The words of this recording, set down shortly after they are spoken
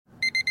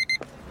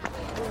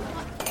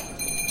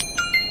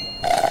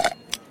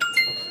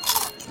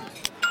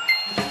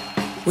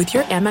With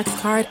your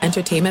Amex card,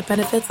 entertainment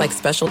benefits like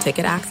special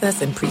ticket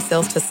access and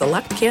pre-sales to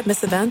select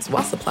can't-miss events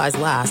while supplies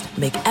last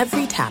make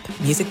every tap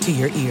music to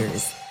your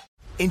ears.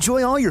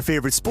 Enjoy all your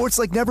favorite sports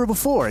like never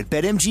before at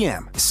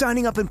BetMGM.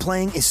 Signing up and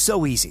playing is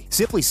so easy.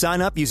 Simply sign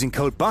up using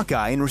code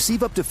Buckeye and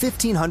receive up to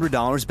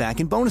 $1,500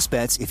 back in bonus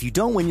bets if you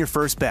don't win your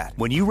first bet.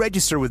 When you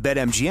register with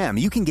BetMGM,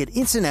 you can get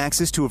instant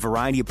access to a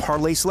variety of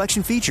parlay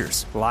selection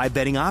features, live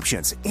betting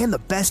options, and the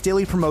best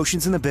daily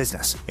promotions in the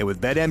business. And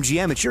with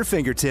BetMGM at your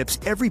fingertips,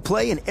 every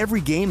play and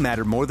every game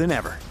matter more than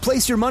ever.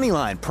 Place your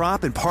moneyline,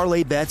 prop, and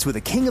parlay bets with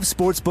the king of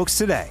sportsbooks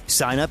today.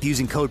 Sign up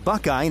using code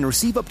Buckeye and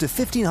receive up to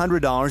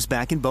 $1,500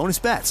 back in bonus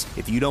bets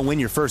if you don't win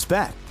your first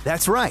bet.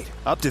 That's right,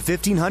 up to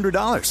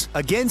 $1,500.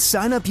 Again,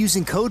 sign up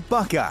using code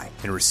Buckeye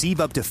and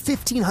receive up to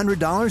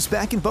 $1,500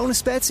 back in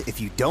bonus bets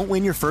if you don't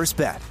win your first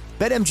bet.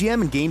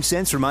 BetMGM and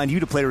GameSense remind you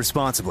to play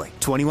responsibly.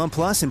 21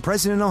 plus and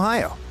present in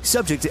Ohio.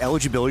 Subject to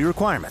eligibility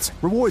requirements.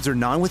 Rewards are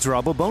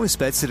non-withdrawable bonus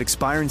bets that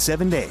expire in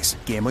 7 days.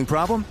 Gambling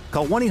problem?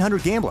 Call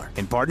 1-800-GAMBLER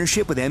in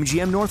partnership with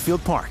MGM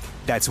Northfield Park.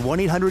 That's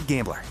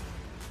 1-800-GAMBLER.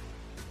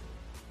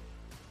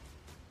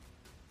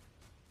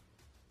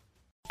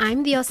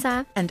 I'm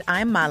Diosa. And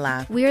I'm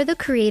Mala. We are the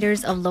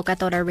creators of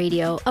Locatora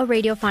Radio, a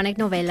radiophonic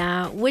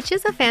novela, which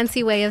is a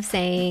fancy way of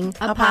saying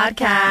a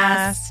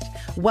podcast.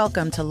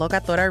 Welcome to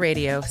Locatora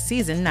Radio,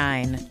 Season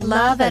 9.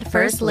 Love at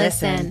First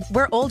Listen.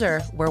 We're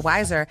older, we're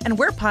wiser, and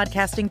we're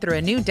podcasting through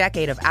a new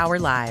decade of our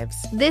lives.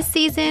 This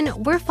season,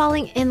 we're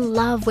falling in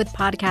love with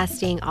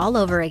podcasting all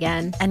over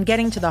again. And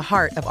getting to the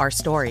heart of our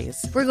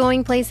stories. We're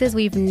going places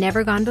we've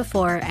never gone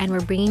before, and we're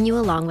bringing you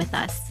along with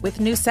us. With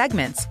new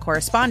segments,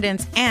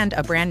 correspondence, and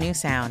a brand new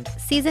sound.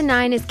 Season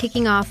 9 is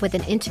kicking off with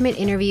an intimate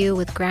interview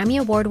with Grammy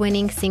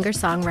Award-winning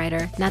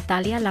singer-songwriter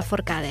Natalia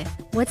Lafourcade.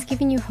 What's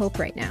giving you hope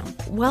right now?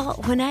 Well,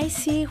 when I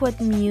see what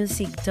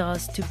music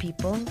does to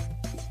people,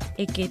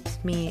 it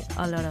gives me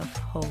a lot of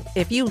hope.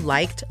 If you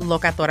liked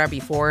Locatora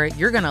before,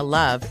 you're going to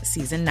love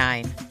Season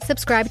 9.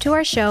 Subscribe to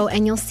our show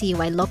and you'll see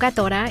why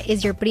Locatora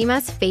is your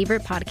prima's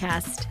favorite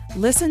podcast.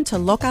 Listen to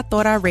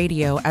Locatora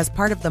Radio as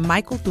part of the My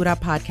Cultura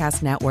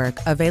Podcast Network,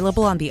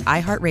 available on the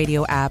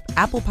iHeartRadio app,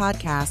 Apple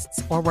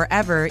Podcasts, or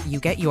wherever you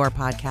get your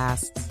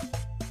podcasts.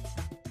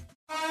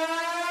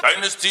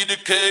 Dynasty the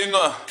king.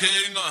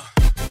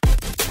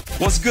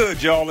 What's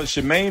good, y'all? It's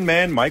your main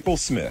man, Michael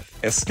Smith,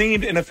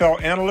 esteemed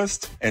NFL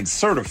analyst and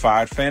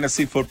certified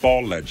fantasy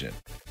football legend.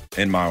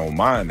 In my own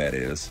mind, that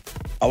is.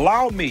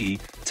 Allow me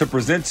to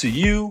present to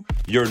you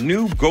your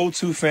new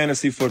go-to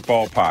fantasy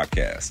football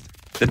podcast,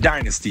 the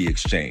Dynasty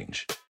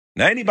Exchange.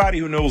 Now, anybody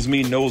who knows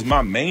me knows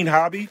my main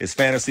hobby is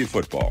fantasy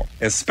football,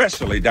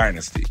 especially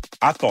Dynasty.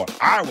 I thought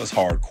I was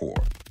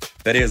hardcore.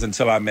 That is,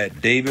 until I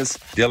met Davis,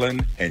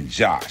 Dylan, and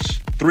Josh.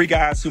 3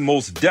 guys who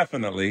most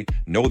definitely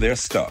know their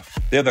stuff.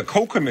 They're the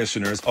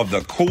co-commissioners of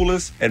the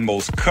coolest and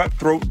most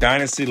cutthroat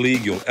Dynasty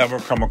league you'll ever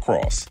come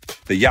across,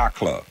 the Yacht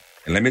Club.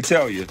 And let me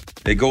tell you,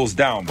 it goes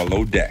down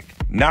below deck.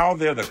 Now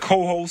they're the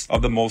co-hosts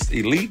of the most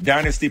elite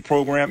Dynasty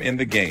program in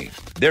the game.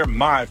 They're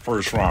my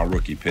first-round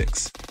rookie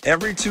picks.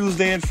 Every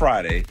Tuesday and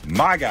Friday,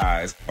 my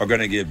guys are going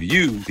to give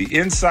you the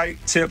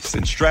insight, tips,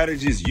 and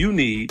strategies you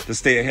need to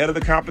stay ahead of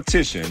the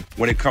competition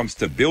when it comes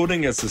to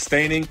building and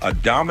sustaining a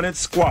dominant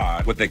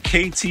squad with a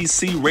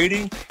KTC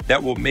rating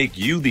that will make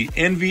you the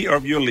envy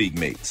of your league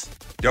mates.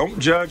 Don't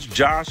judge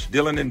Josh,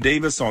 Dylan, and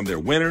Davis on their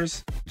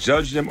winners.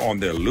 Judge them on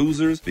their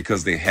losers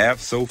because they have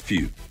so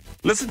few.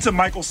 Listen to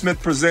Michael Smith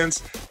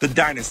Presents The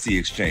Dynasty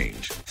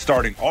Exchange,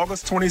 starting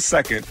August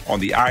 22nd on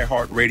the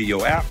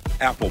iHeartRadio app,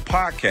 Apple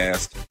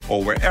Podcast,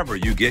 or wherever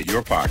you get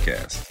your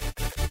podcasts.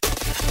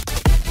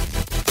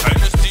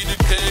 Dynasty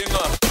the king.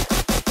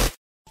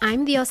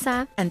 I'm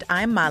Diosa. And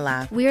I'm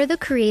Mala. We are the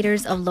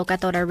creators of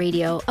Locatora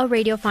Radio, a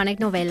radiophonic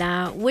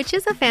novela, which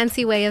is a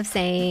fancy way of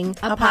saying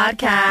a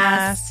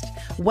podcast.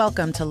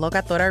 Welcome to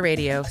Locatora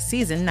Radio,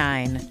 Season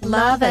 9.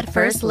 Love at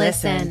First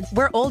Listen.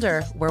 We're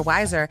older, we're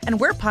wiser,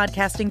 and we're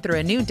podcasting through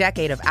a new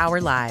decade of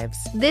our lives.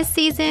 This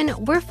season,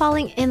 we're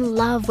falling in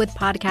love with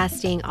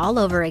podcasting all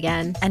over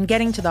again. And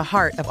getting to the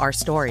heart of our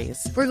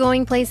stories. We're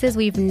going places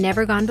we've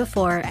never gone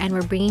before, and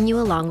we're bringing you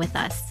along with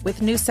us.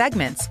 With new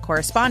segments,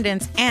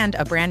 correspondence, and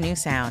a brand new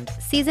sound.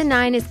 Season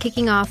 9 is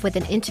kicking off with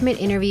an intimate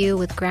interview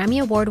with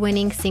Grammy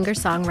Award-winning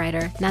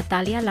singer-songwriter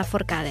Natalia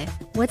Lafourcade.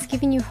 What's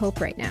giving you hope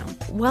right now?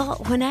 Well,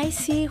 when I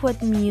see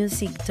what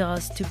music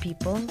does to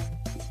people,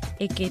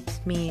 it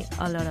gives me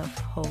a lot of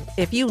hope.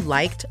 If you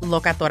liked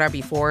Locatora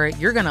before,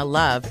 you're going to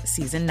love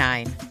Season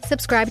 9.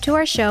 Subscribe to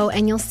our show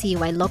and you'll see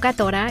why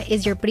Locatora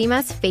is your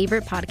prima's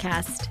favorite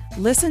podcast.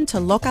 Listen to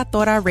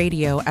Locatora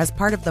Radio as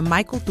part of the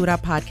My Cultura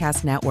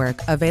Podcast Network,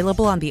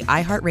 available on the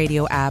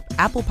iHeartRadio app,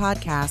 Apple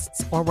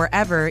Podcasts, or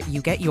wherever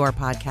you get your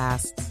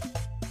podcasts.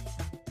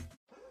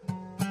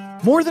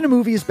 More Than a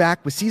Movie is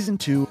back with Season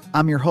 2.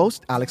 I'm your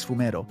host, Alex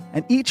Fumero,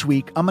 and each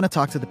week I'm going to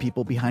talk to the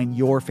people behind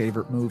your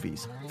favorite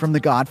movies. From The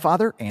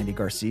Godfather, Andy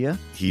Garcia.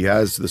 He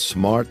has the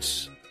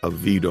smarts of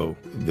Vito,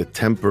 the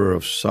temper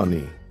of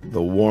Sonny,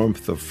 the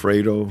warmth of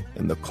Fredo,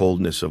 and the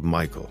coldness of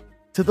Michael.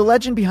 To the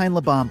legend behind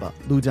La Bamba,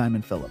 Lou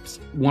Diamond Phillips.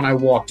 When I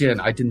walked in,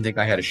 I didn't think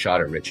I had a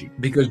shot at Richie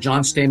because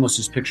John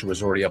Stamos' picture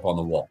was already up on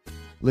the wall.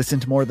 Listen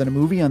to More Than a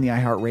Movie on the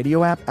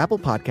iHeartRadio app, Apple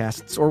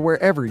Podcasts, or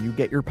wherever you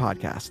get your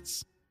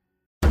podcasts.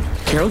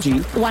 Karol G,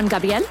 Juan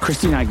Gabriel,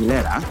 Christina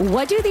Aguilera.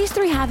 What do these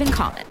three have in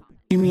common?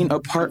 You mean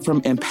apart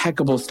from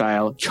impeccable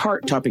style,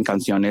 chart-topping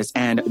canciones,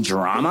 and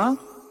drama?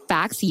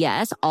 Facts,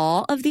 yes,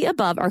 all of the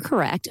above are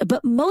correct,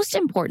 but most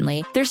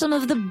importantly, they're some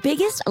of the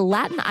biggest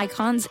Latin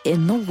icons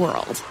in the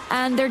world.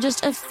 And they're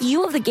just a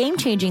few of the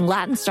game-changing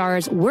Latin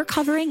stars we're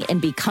covering in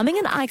Becoming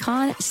an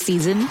Icon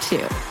Season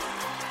 2.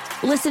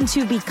 Listen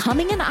to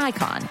Becoming an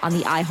Icon on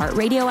the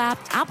iHeartRadio app,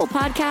 Apple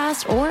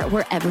Podcasts, or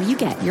wherever you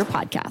get your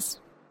podcasts.